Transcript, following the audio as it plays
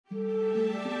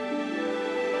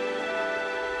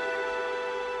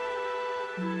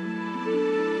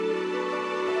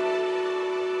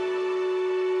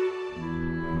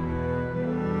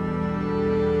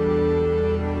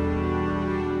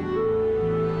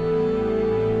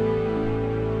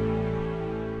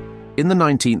In the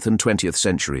 19th and 20th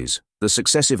centuries, the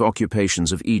successive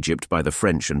occupations of Egypt by the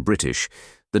French and British,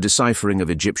 the deciphering of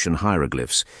Egyptian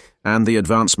hieroglyphs, and the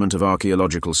advancement of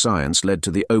archaeological science led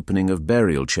to the opening of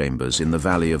burial chambers in the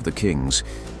Valley of the Kings,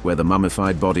 where the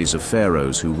mummified bodies of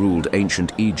pharaohs who ruled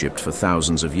ancient Egypt for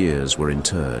thousands of years were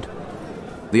interred.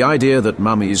 The idea that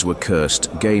mummies were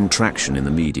cursed gained traction in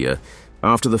the media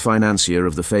after the financier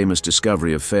of the famous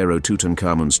discovery of Pharaoh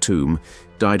Tutankhamun's tomb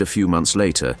died a few months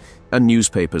later, and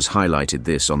newspapers highlighted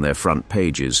this on their front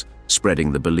pages,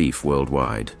 spreading the belief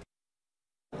worldwide.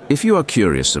 If you are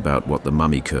curious about what the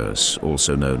mummy curse,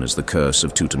 also known as the Curse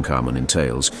of Tutankhamun,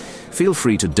 entails, feel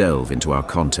free to delve into our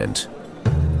content.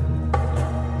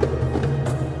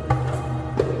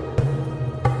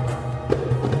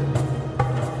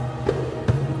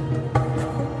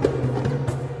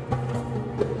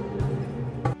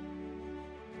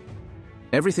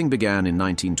 Everything began in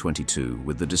 1922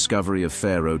 with the discovery of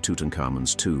Pharaoh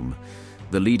Tutankhamun's tomb.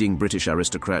 The leading British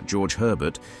aristocrat George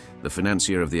Herbert, the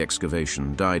financier of the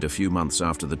excavation, died a few months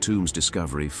after the tomb's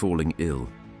discovery, falling ill.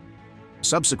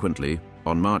 Subsequently,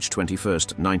 on March 21,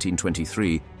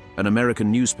 1923, an American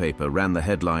newspaper ran the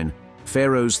headline,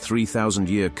 "Pharaoh's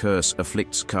 3,000-year curse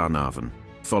afflicts Carnarvon,"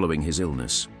 following his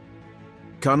illness.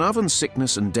 Carnarvon's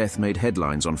sickness and death made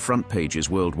headlines on front pages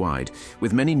worldwide,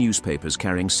 with many newspapers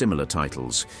carrying similar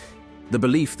titles. The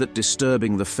belief that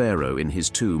disturbing the pharaoh in his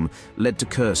tomb led to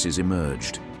curses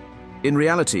emerged. In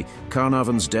reality,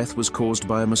 Carnarvon's death was caused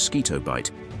by a mosquito bite.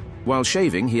 While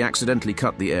shaving, he accidentally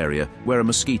cut the area where a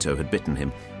mosquito had bitten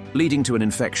him, leading to an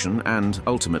infection and,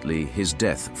 ultimately, his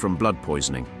death from blood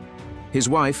poisoning. His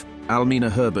wife, Almina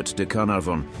Herbert de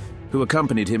Carnarvon, who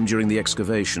accompanied him during the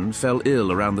excavation, fell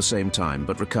ill around the same time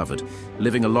but recovered,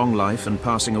 living a long life and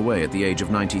passing away at the age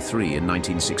of 93 in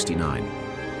 1969.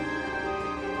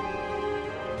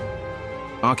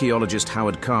 Archaeologist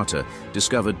Howard Carter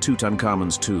discovered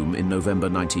Tutankhamun's tomb in November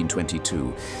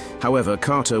 1922. However,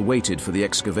 Carter waited for the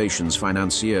excavation's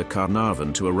financier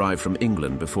Carnarvon to arrive from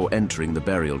England before entering the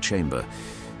burial chamber.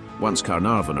 Once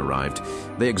Carnarvon arrived,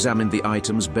 they examined the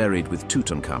items buried with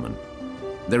Tutankhamun.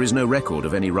 There is no record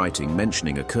of any writing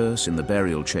mentioning a curse in the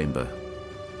burial chamber,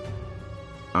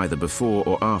 either before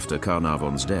or after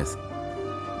Carnarvon's death.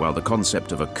 While the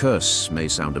concept of a curse may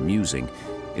sound amusing,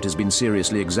 it has been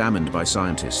seriously examined by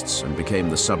scientists and became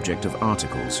the subject of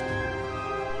articles.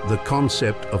 The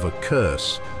concept of a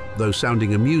curse, though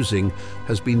sounding amusing,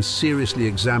 has been seriously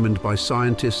examined by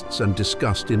scientists and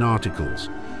discussed in articles.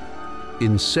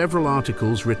 In several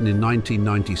articles written in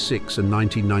 1996 and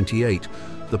 1998,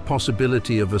 the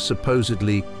possibility of a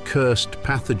supposedly cursed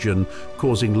pathogen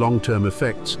causing long-term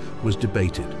effects was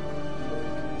debated.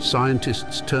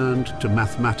 Scientists turned to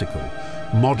mathematical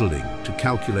modeling to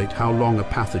calculate how long a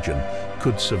pathogen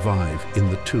could survive in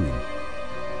the tomb.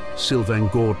 Sylvain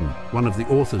Gordon, one of the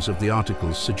authors of the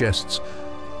articles, suggests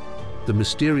the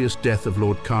mysterious death of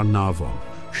Lord Carnarvon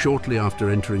shortly after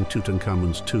entering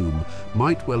Tutankhamun's tomb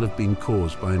might well have been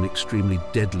caused by an extremely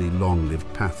deadly long-lived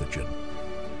pathogen.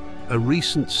 A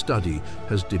recent study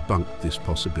has debunked this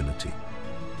possibility.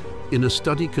 In a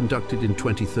study conducted in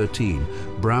 2013,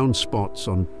 brown spots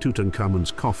on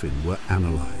Tutankhamun's coffin were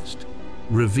analyzed,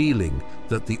 revealing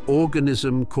that the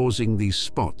organism causing these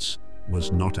spots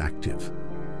was not active.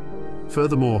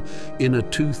 Furthermore, in a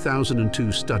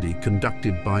 2002 study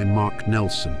conducted by Mark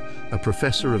Nelson, a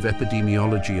professor of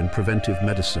epidemiology and preventive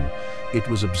medicine, it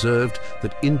was observed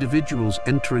that individuals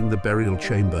entering the burial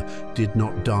chamber did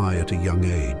not die at a young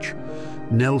age.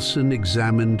 Nelson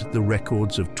examined the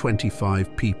records of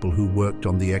 25 people who worked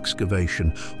on the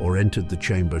excavation or entered the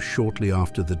chamber shortly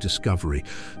after the discovery,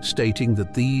 stating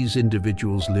that these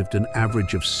individuals lived an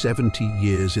average of 70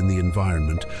 years in the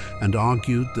environment, and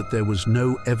argued that there was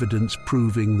no evidence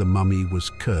proving the mummy was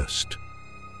cursed.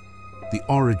 The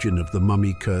origin of the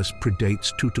mummy curse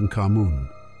predates Tutankhamun.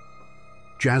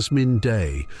 Jasmine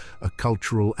Day, a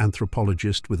cultural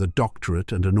anthropologist with a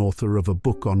doctorate and an author of a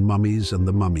book on mummies and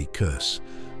the mummy curse,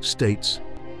 states,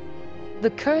 "The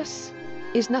curse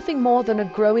is nothing more than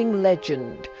a growing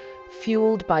legend,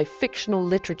 fueled by fictional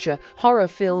literature, horror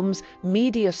films,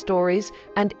 media stories,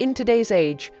 and in today's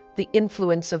age, the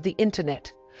influence of the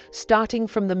internet, starting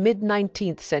from the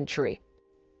mid-19th century.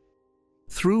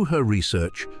 Through her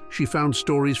research, she found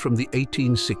stories from the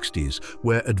 1860s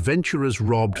where adventurers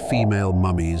robbed female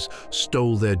mummies,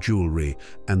 stole their jewelry,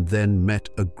 and then met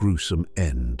a gruesome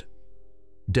end.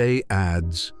 Day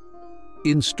adds,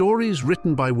 "In stories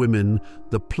written by women,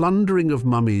 the plundering of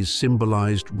mummies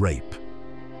symbolized rape.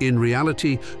 In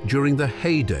reality, during the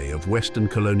heyday of Western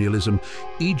colonialism,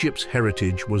 Egypt's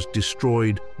heritage was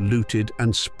destroyed, looted,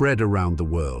 and spread around the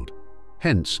world.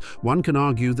 Hence, one can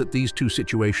argue that these two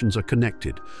situations are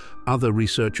connected. Other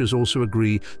researchers also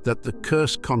agree that the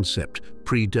curse concept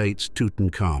predates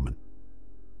Tutankhamun.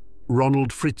 Ronald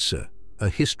Fritzer, a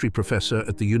history professor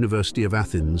at the University of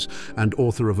Athens and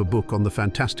author of a book on the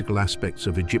fantastical aspects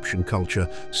of Egyptian culture,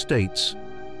 states,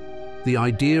 "The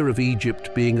idea of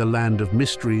Egypt being a land of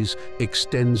mysteries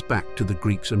extends back to the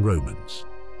Greeks and Romans.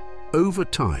 Over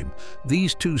time,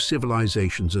 these two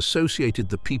civilizations associated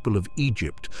the people of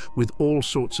Egypt with all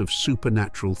sorts of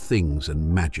supernatural things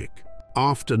and magic.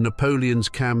 After Napoleon's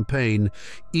campaign,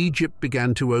 Egypt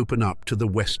began to open up to the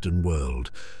Western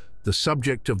world. The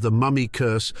subject of the mummy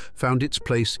curse found its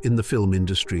place in the film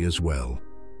industry as well."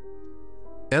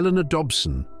 Eleanor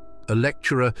Dobson, a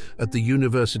lecturer at the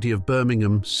University of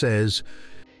Birmingham, says,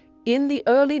 In the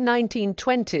early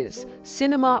 1920s,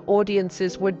 cinema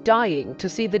audiences were dying to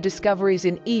see the discoveries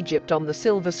in Egypt on the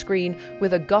silver screen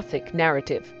with a Gothic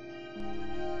narrative.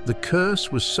 The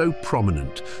curse was so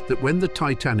prominent that when the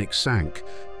Titanic sank,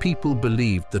 people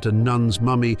believed that a nun's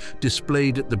mummy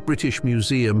displayed at the British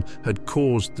Museum had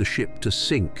caused the ship to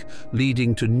sink,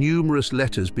 leading to numerous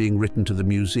letters being written to the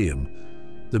museum.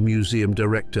 The museum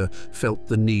director felt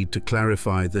the need to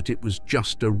clarify that it was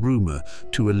just a rumor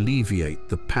to alleviate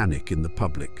the panic in the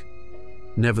public.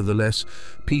 Nevertheless,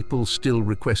 people still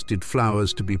requested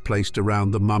flowers to be placed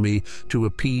around the mummy to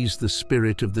appease the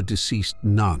spirit of the deceased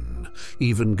nun,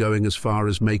 even going as far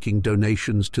as making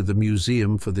donations to the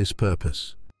museum for this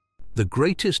purpose. The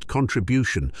greatest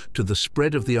contribution to the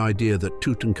spread of the idea that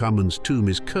Tutankhamun's tomb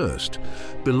is cursed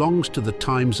belongs to the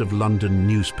Times of London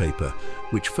newspaper,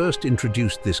 which first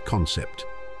introduced this concept.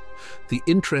 The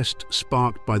interest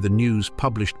sparked by the news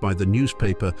published by the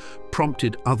newspaper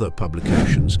prompted other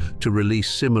publications to release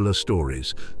similar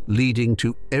stories, leading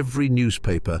to every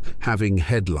newspaper having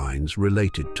headlines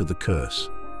related to the curse.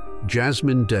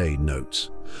 Jasmine Day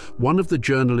notes, "One of the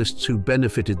journalists who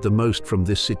benefited the most from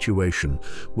this situation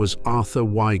was Arthur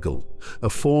Weigel,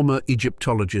 a former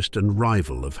Egyptologist and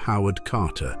rival of Howard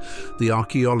Carter, the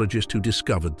archaeologist who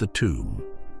discovered the tomb.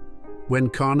 When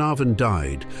Carnarvon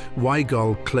died,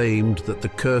 Weigel claimed that the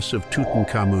curse of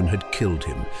Tutankhamun had killed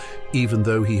him, even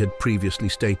though he had previously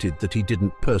stated that he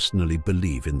didn't personally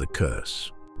believe in the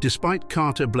curse." Despite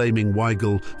Carter blaming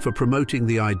Weigel for promoting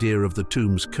the idea of the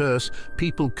tomb's curse,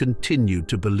 people continued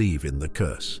to believe in the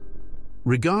curse.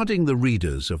 Regarding the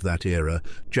readers of that era,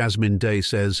 Jasmine Day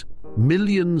says,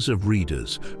 "Millions of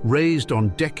readers, raised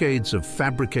on decades of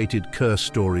fabricated curse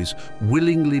stories,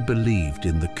 willingly believed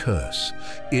in the curse.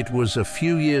 It was a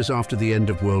few years after the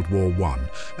end of World War I,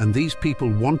 and these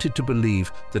people wanted to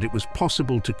believe that it was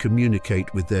possible to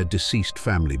communicate with their deceased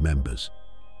family members."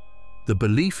 The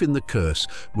belief in the curse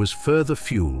was further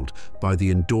fueled by the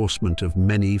endorsement of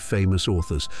many famous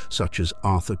authors, such as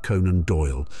Arthur Conan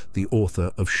Doyle, the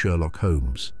author of Sherlock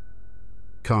Holmes.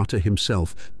 Carter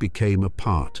himself became a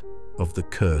part of the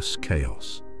curse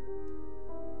chaos.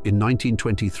 In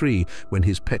 1923, when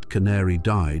his pet canary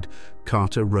died,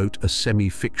 Carter wrote a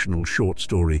semi-fictional short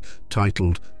story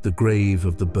titled The Grave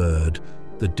of the Bird,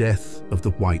 The Death of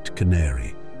the White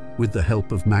Canary, with the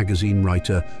help of magazine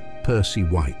writer Percy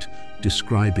White,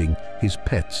 describing his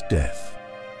pet's death.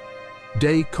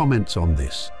 Day comments on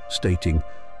this, stating,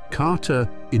 "Carter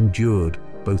endured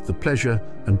both the pleasure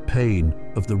and pain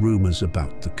of the rumors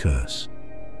about the curse.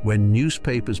 When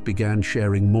newspapers began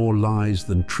sharing more lies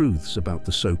than truths about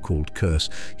the so-called curse,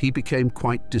 he became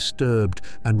quite disturbed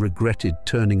and regretted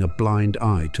turning a blind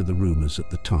eye to the rumors at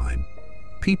the time.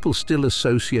 People still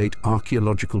associate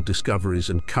archaeological discoveries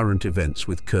and current events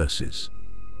with curses.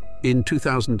 In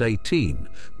 2018,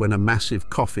 when a massive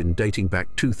coffin dating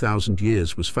back 2,000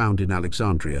 years was found in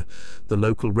Alexandria, the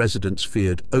local residents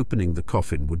feared opening the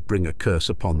coffin would bring a curse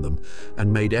upon them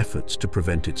and made efforts to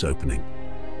prevent its opening.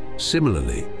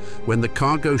 Similarly, when the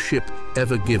cargo ship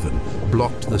Ever Given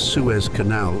blocked the Suez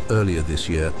Canal earlier this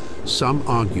year, some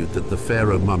argued that the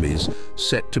pharaoh mummies,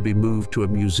 set to be moved to a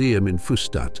museum in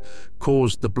Fustat,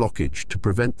 caused the blockage to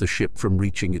prevent the ship from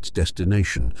reaching its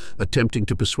destination, attempting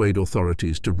to persuade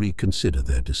authorities to reconsider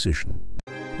their decision.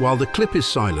 While the clip is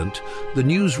silent, the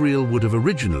newsreel would have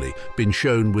originally been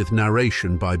shown with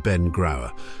narration by Ben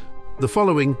Grauer. The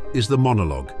following is the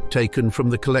monologue taken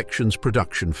from the collection's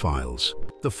production files.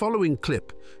 The following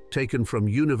clip, taken from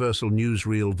Universal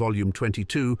Newsreel Volume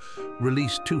 22,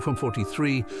 Release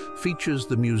 2/43, features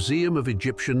the Museum of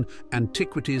Egyptian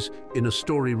Antiquities in a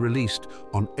story released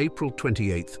on April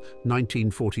 28,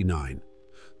 1949.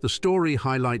 The story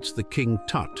highlights the King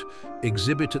Tut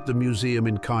exhibit at the museum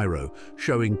in Cairo,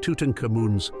 showing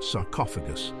Tutankhamun's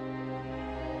sarcophagus.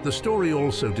 The story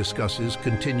also discusses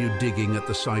continued digging at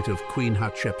the site of Queen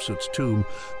Hatshepsut's tomb,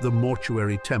 the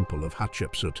mortuary temple of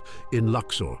Hatshepsut in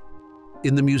Luxor.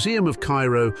 In the Museum of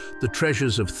Cairo, the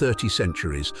treasures of 30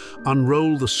 centuries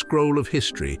unroll the scroll of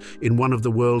history in one of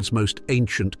the world's most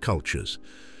ancient cultures.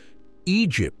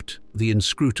 Egypt, the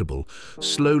inscrutable,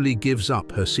 slowly gives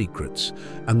up her secrets,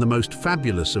 and the most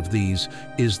fabulous of these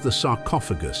is the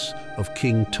sarcophagus of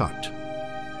King Tut.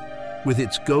 With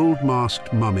its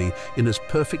gold-masked mummy in as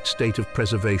perfect state of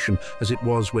preservation as it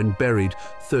was when buried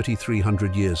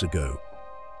 3,300 years ago.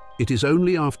 It is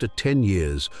only after 10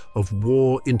 years of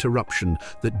war interruption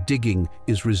that digging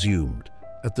is resumed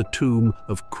at the tomb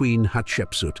of Queen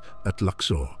Hatshepsut at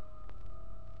Luxor.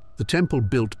 The temple,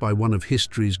 built by one of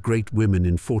history's great women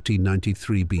in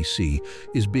 1493 BC,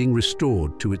 is being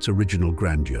restored to its original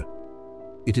grandeur.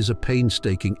 It is a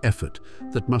painstaking effort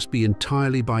that must be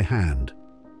entirely by hand.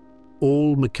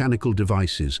 All mechanical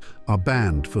devices are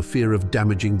banned for fear of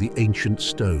damaging the ancient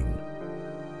stone.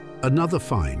 Another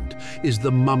find is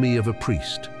the mummy of a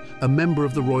priest, a member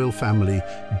of the royal family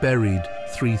buried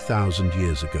 3,000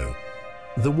 years ago.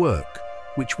 The work,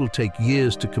 which will take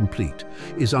years to complete,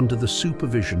 is under the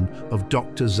supervision of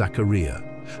Dr. Zachariah,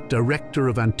 Director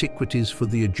of Antiquities for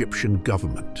the Egyptian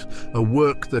government, a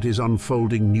work that is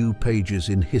unfolding new pages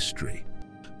in history.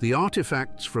 The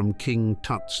artifacts from King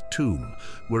Tut's tomb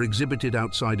were exhibited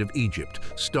outside of Egypt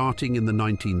starting in the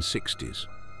 1960s.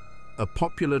 A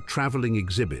popular traveling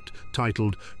exhibit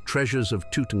titled Treasures of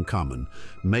Tutankhamun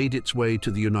made its way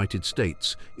to the United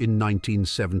States in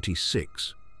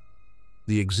 1976.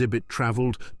 The exhibit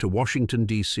traveled to Washington,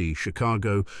 D.C.,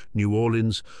 Chicago, New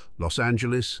Orleans, Los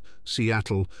Angeles,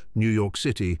 Seattle, New York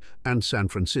City, and San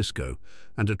Francisco,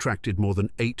 and attracted more than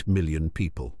 8 million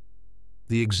people.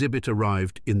 The exhibit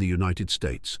arrived in the United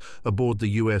States aboard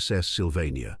the USS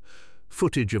Sylvania.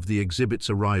 Footage of the exhibit's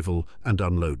arrival and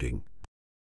unloading.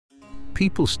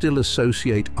 People still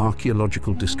associate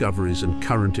archaeological discoveries and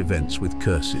current events with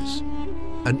curses.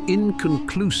 An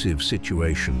inconclusive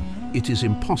situation, it is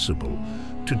impossible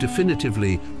to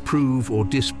definitively prove or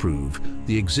disprove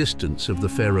the existence of the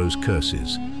pharaoh's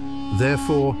curses.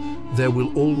 Therefore, there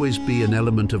will always be an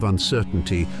element of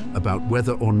uncertainty about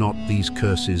whether or not these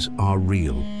curses are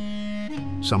real.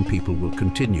 Some people will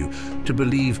continue to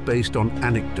believe, based on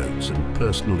anecdotes and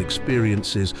personal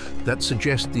experiences, that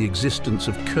suggest the existence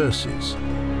of curses.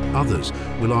 Others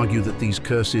will argue that these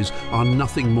curses are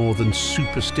nothing more than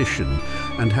superstition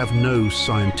and have no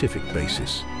scientific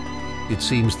basis. It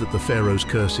seems that the pharaoh's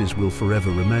curses will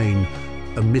forever remain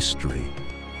a mystery.